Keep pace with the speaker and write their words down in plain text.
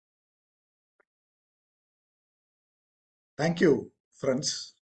Thank you,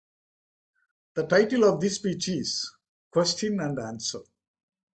 friends. The title of this speech is Question and Answer.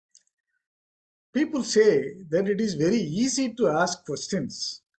 People say that it is very easy to ask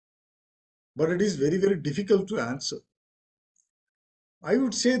questions, but it is very, very difficult to answer. I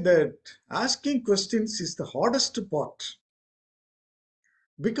would say that asking questions is the hardest part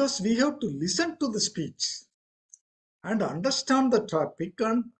because we have to listen to the speech and understand the topic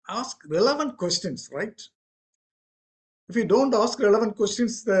and ask relevant questions, right? If you don't ask relevant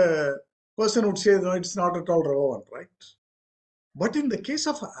questions, the person would say, no, it's not at all relevant, right? But in the case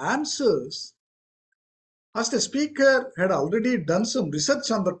of answers, as the speaker had already done some research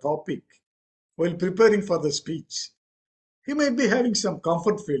on the topic while preparing for the speech, he might be having some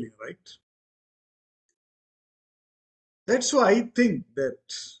comfort feeling, right? That's why I think that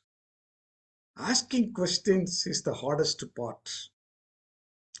asking questions is the hardest part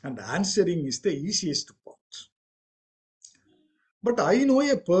and answering is the easiest part. But I know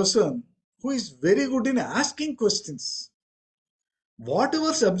a person who is very good in asking questions.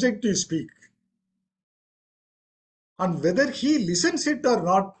 Whatever subject you speak, and whether he listens it or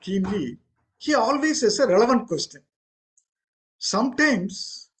not keenly, he always has a relevant question.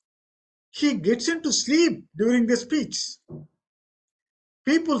 Sometimes he gets into sleep during the speech.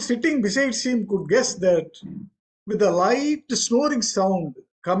 People sitting beside him could guess that with a light snoring sound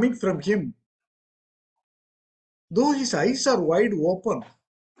coming from him, though his eyes are wide open.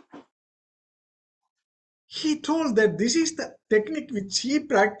 He told that this is the technique which he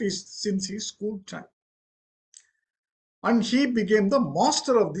practiced since his school time. And he became the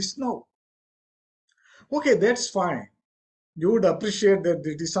master of this now. Okay, that's fine. You would appreciate that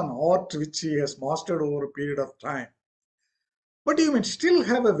it is an art which he has mastered over a period of time. But you might still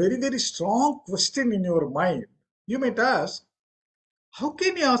have a very, very strong question in your mind. You might ask, how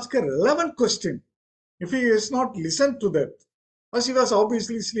can he ask a relevant question if he has not listened to that? As he was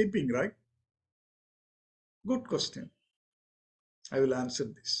obviously sleeping, right? Good question. I will answer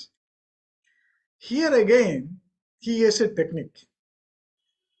this. Here again, he has a technique.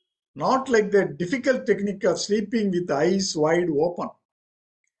 Not like the difficult technique of sleeping with eyes wide open.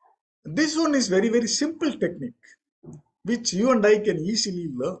 This one is very, very simple technique, which you and I can easily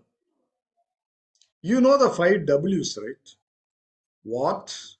learn. You know the 5 W's, right?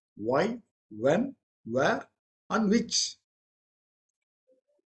 What, why, when, where, and which.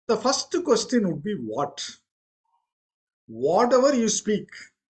 The first question would be what. Whatever you speak,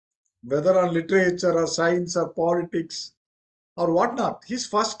 whether on literature or science or politics or whatnot, his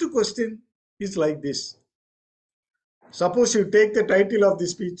first question is like this. Suppose you take the title of the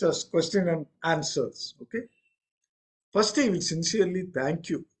speech as question and answers, okay? First, I will sincerely thank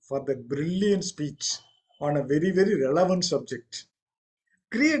you for that brilliant speech on a very, very relevant subject,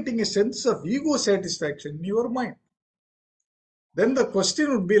 creating a sense of ego satisfaction in your mind. Then the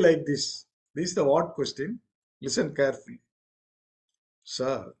question would be like this. This is the what question. Listen carefully.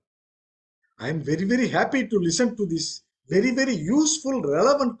 Sir, I am very, very happy to listen to this very, very useful,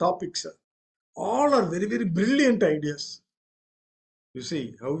 relevant topic, sir. All are very, very brilliant ideas. You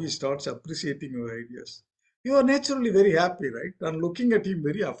see how he starts appreciating your ideas. You are naturally very happy, right? And looking at him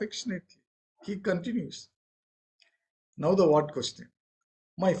very affectionately. He continues. Now the what question.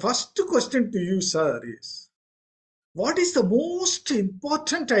 My first question to you, sir, is what is the most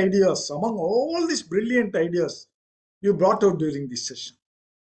important ideas among all these brilliant ideas you brought out during this session?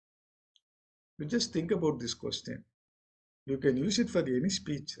 You just think about this question. You can use it for any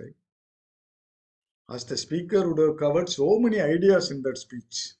speech, right? As the speaker would have covered so many ideas in that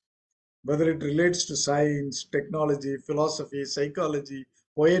speech, whether it relates to science, technology, philosophy, psychology,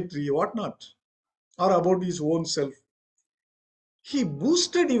 poetry, whatnot, or about his own self. He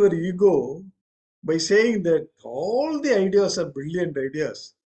boosted your ego by saying that all the ideas are brilliant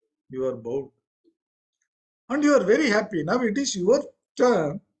ideas. You are bold. And you are very happy. Now it is your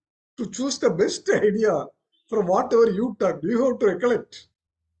turn to choose the best idea from whatever you talked. You have to recollect.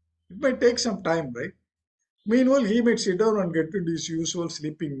 It might take some time, right? Meanwhile, he might sit down and get into his usual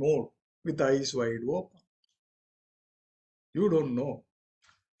sleeping mode with eyes wide open. You don't know.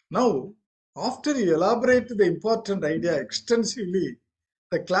 Now, after you elaborate the important idea extensively,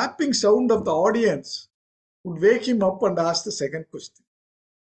 the clapping sound of the audience would wake him up and ask the second question.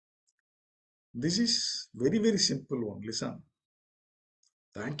 This is very, very simple one. Listen.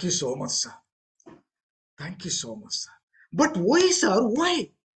 Thank you so much, sir. Thank you so much, sir. But why, sir? Why?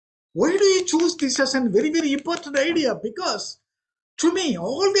 Why do you choose this as a very, very important idea? Because to me,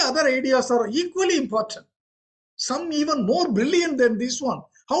 all the other ideas are equally important. Some even more brilliant than this one.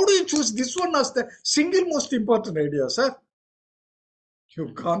 How do you choose this one as the single most important idea, sir?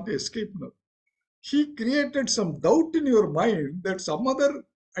 You can't escape now. he created some doubt in your mind that some other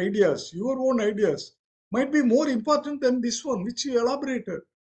ideas, your own ideas, might be more important than this one, which you elaborated.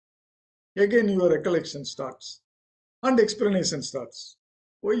 Again, your recollection starts and explanation starts.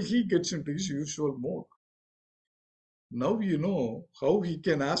 While he gets into his usual mode. Now you know how he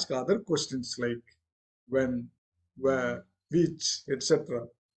can ask other questions like when, where, which, etc.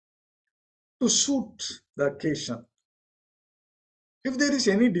 to suit the occasion. If there is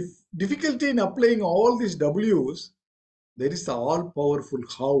any difficulty in applying all these W's, there is the all powerful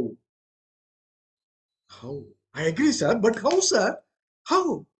how. How? I agree, sir, but how, sir?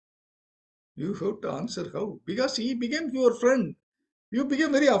 How? You have to answer how. Because he became your friend. You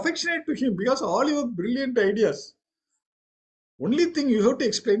became very affectionate to him because all your brilliant ideas. Only thing you have to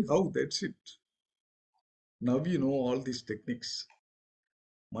explain how, that's it. Now you know all these techniques.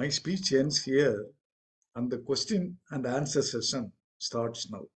 My speech ends here and the question and answer session starts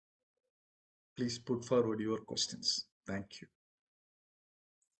now. Please put forward your questions. Thank you.